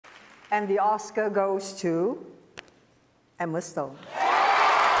And the Oscar goes to Emma Stone.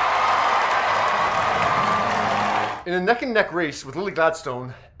 In a neck-and-neck race with Lily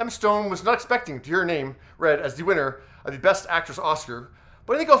Gladstone, Emma Stone was not expecting to hear her name read as the winner of the Best Actress Oscar,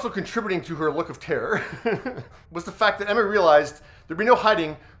 but I think also contributing to her look of terror was the fact that Emma realized there'd be no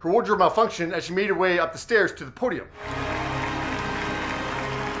hiding her wardrobe malfunction as she made her way up the stairs to the podium.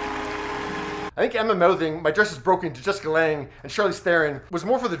 I think Emma mouthing, "My dress is broken" to Jessica Lange and Charlize Theron was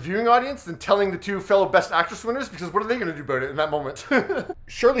more for the viewing audience than telling the two fellow Best Actress winners, because what are they going to do about it in that moment?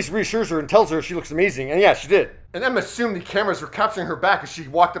 Charlize reassures her and tells her she looks amazing, and yeah, she did. And Emma assumed the cameras were capturing her back as she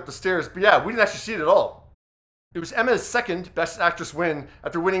walked up the stairs, but yeah, we didn't actually see it at all. It was Emma's second Best Actress win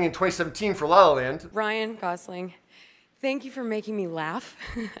after winning in 2017 for La La Land. Ryan Gosling, thank you for making me laugh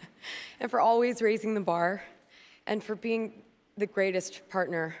and for always raising the bar and for being the greatest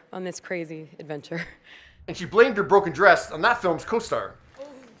partner on this crazy adventure. And she blamed her broken dress on that film's co-star. Oh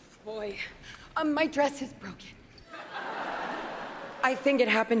boy, my dress is broken. I think it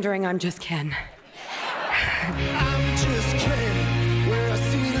happened during I'm Just Ken. I'm just Ken, where I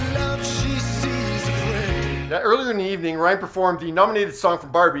see love, she sees a friend. Now, earlier in the evening, Ryan performed the nominated song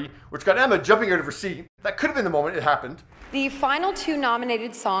from Barbie, which got Emma jumping out of her seat. That could have been the moment it happened. The final two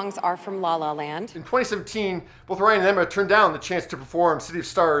nominated songs are from La La Land. In 2017, both Ryan and Emma turned down the chance to perform City of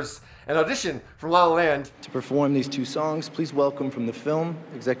Stars and audition from La La Land. To perform these two songs, please welcome from the film,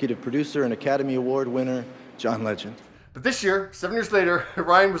 executive producer and Academy Award winner, John Legend. But this year, 7 years later,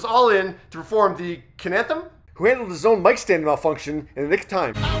 Ryan was all in to perform the Ken Anthem, who handled his own mic stand malfunction in the nick of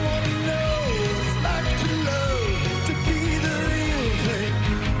time.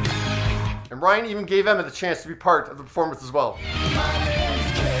 And Ryan even gave Emma the chance to be part of the performance as well.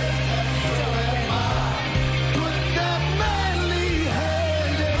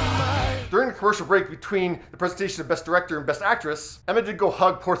 During the commercial break between the presentation of Best Director and Best Actress, Emma did go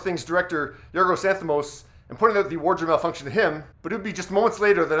hug Poor Things director Yorgos Lanthimos and pointed out the wardrobe malfunction to him, but it would be just moments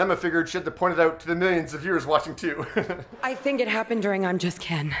later that Emma figured she had to point it out to the millions of viewers watching too. I think it happened during I'm Just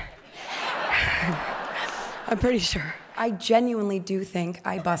Ken. I'm pretty sure. I genuinely do think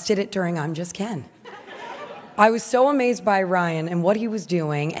I busted it during I'm Just Ken. I was so amazed by Ryan and what he was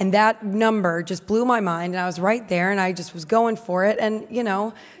doing, and that number just blew my mind, and I was right there, and I just was going for it, and, you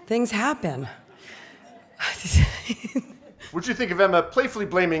know, things happen. What'd you think of Emma playfully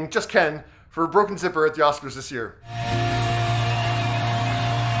blaming Just Ken for a broken zipper at the Oscars this year?